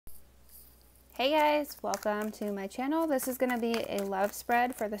Hey guys, welcome to my channel. This is going to be a love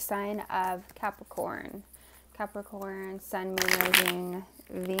spread for the sign of Capricorn. Capricorn, Sun, Moon, Rising,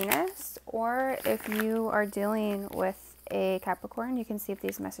 Venus. Or if you are dealing with a Capricorn, you can see if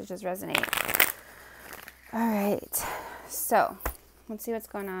these messages resonate. Alright, so let's see what's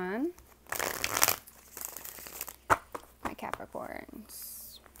going on. My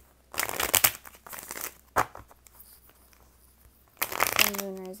Capricorns. Sun,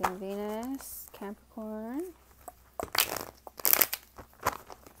 Moon, Rising, Venus, Capricorn.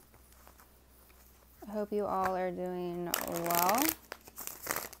 I hope you all are doing well.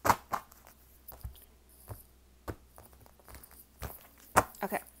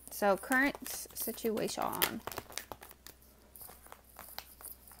 Okay, so current situation.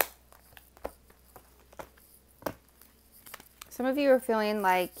 Some of you are feeling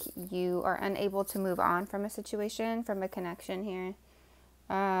like you are unable to move on from a situation, from a connection here.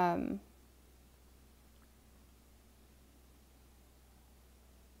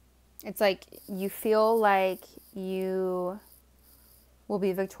 It's like you feel like you will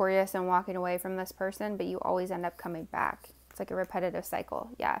be victorious and walking away from this person, but you always end up coming back. It's like a repetitive cycle.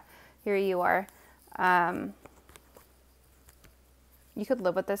 Yeah, here you are. You could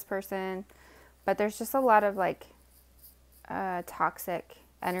live with this person, but there's just a lot of like toxic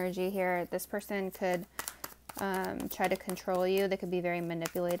energy here. This person could try to control you. They could be very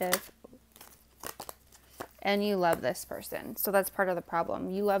manipulative. And you love this person. So that's part of the problem.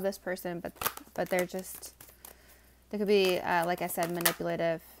 You love this person, but they're just, they could be, like I said,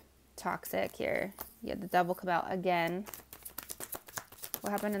 manipulative, toxic here. You had the devil come out again. What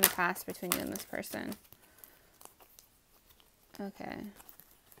happened in the past between you and this person? Okay.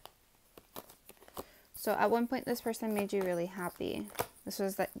 So at one point, this person made you really happy. This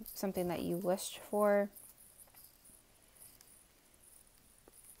was like something that you wished for.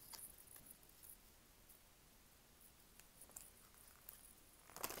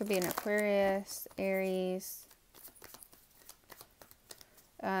 Could be an Aquarius, Aries.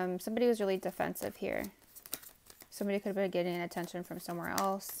 Somebody was really defensive here. Somebody could have been getting attention from somewhere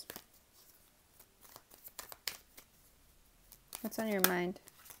else. What's on your mind?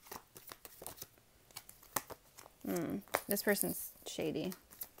 This person's shady.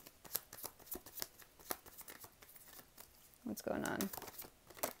 What's going on?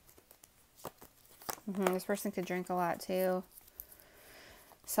 This person could drink a lot too.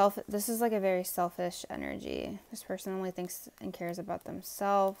 This is like a very selfish energy. This person only thinks and cares about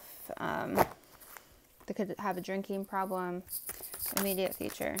themselves. They could have a drinking problem. Immediate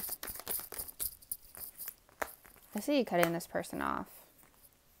future. I see you cutting this person off.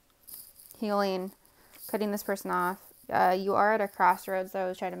 Healing. Cutting this person off. You are at a crossroads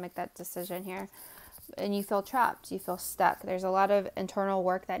though. Try to make that decision here. And you feel trapped. You feel stuck. There's a lot of internal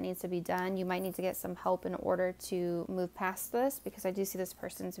work that needs to be done. You might need to get some help in order to move past this, because I do see this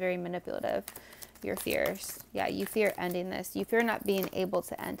person's very manipulative. Your fears. Yeah, you fear ending this. You fear not being able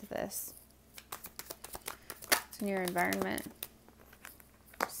to end this. It's in your environment.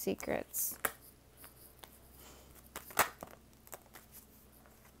 Secrets.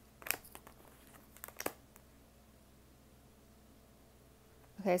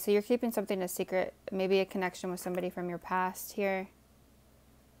 Okay, so you're keeping something a secret, maybe a connection with somebody from your past here.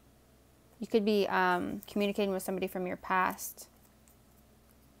 You could be communicating with somebody from your past.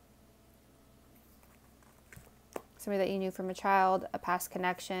 Somebody that you knew from a child, a past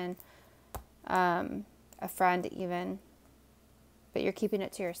connection, a friend even. But you're keeping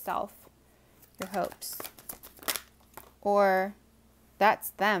it to yourself, your hopes. Or that's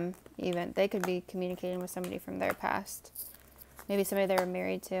them even. They could be communicating with somebody from their past. Maybe somebody they were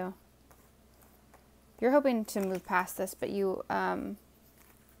married to. You're hoping to move past this, but you're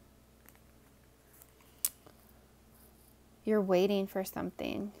waiting for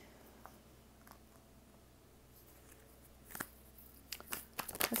something.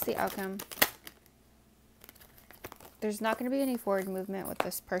 What's the outcome? There's not going to be any forward movement with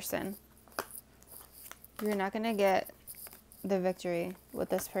this person. You're not going to get the victory with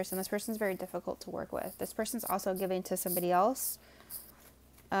this person. This person's very difficult to work with. This person's also giving to somebody else,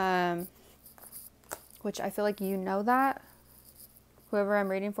 which I feel like you know that. Whoever I'm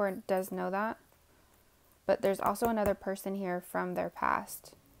reading for does know that. But there's also another person here from their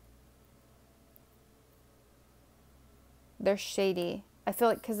past. They're shady. I feel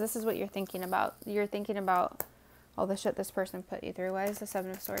like, because this is what you're thinking about. You're thinking about all the shit this person put you through. Why is the Seven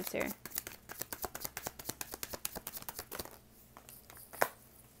of Swords here?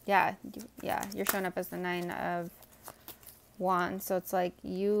 Yeah, you're showing up as the Nine of Wands. So it's like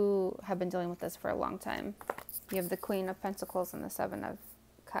you have been dealing with this for a long time. You have the Queen of Pentacles and the Seven of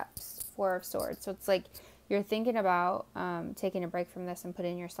Cups, Four of Swords. So it's like you're thinking about taking a break from this and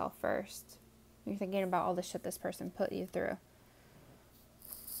putting yourself first. You're thinking about all the shit this person put you through.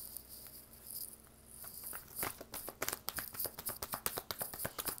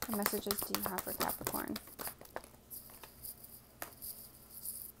 What messages do you have for Capricorn?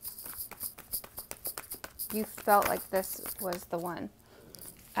 You felt like this was the one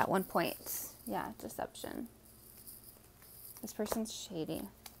at one point. Yeah, deception. This person's shady.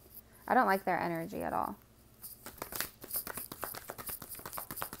 I don't like their energy at all.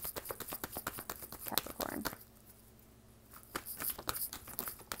 Capricorn.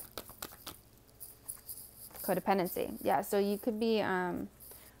 Codependency. Yeah, so you could be,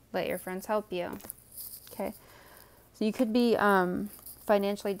 let your friends help you. Okay. So you could be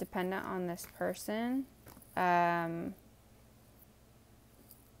financially dependent on this person.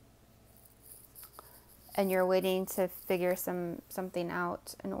 And you're waiting to figure something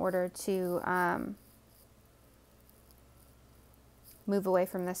out in order to move away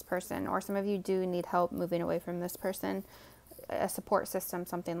from this person. Or some of you do need help moving away from this person, a support system,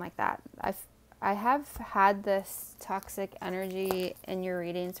 something like that. I have had this toxic energy in your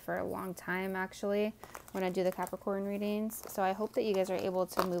readings for a long time, actually, when I do the Capricorn readings. So I hope that you guys are able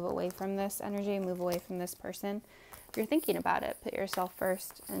to move away from this energy, move away from this person. If you're thinking about it, put yourself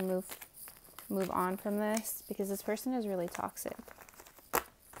first and move on from this, because this person is really toxic.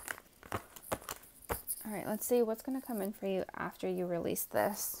 All right, let's see what's going to come in for you after you release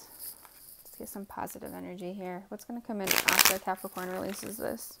this. Let's get some positive energy here. What's going to come in after Capricorn releases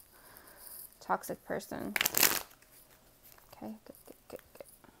this toxic person? Okay, good.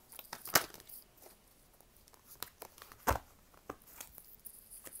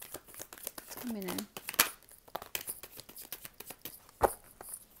 What's coming in?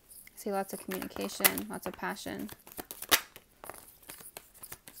 See lots of communication, lots of passion.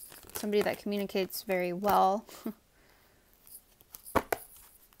 Somebody that communicates very well.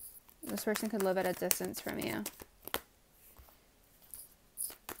 This person could live at a distance from you.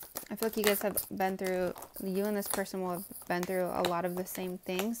 I feel like you guys have been through, you and this person will have been through a lot of the same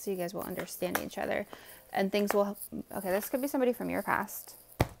things, so you guys will understand each other. And things will, okay, this could be somebody from your past.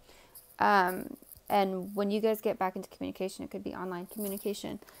 And when you guys get back into communication, it could be online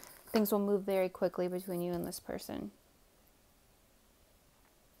communication. Things will move very quickly between you and this person.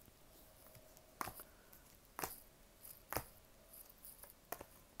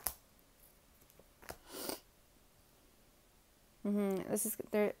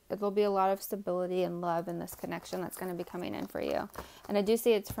 There'll be a lot of stability and love in this connection that's going to be coming in for you. And I do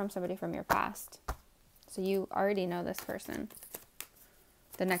see it's from somebody from your past. So you already know this person.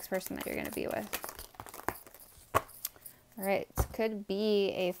 The next person that you're going to be with. All right. Could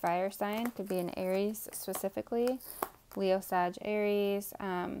be a fire sign. Could be an Aries specifically. Leo, Sag, Aries.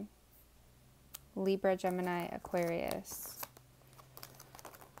 Libra, Gemini, Aquarius.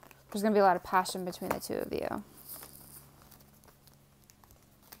 There's going to be a lot of passion between the two of you.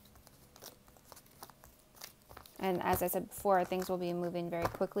 And as I said before, things will be moving very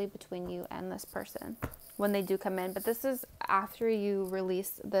quickly between you and this person when they do come in. But this is after you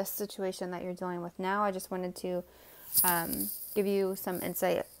release this situation that you're dealing with now. I just wanted to give you some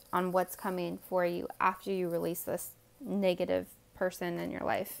insight on what's coming for you after you release this negative person in your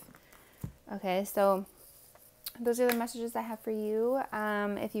life. Okay, so those are the messages I have for you.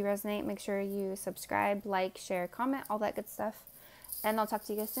 If you resonate, make sure you subscribe, like, share, comment, all that good stuff. And I'll talk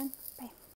to you guys soon.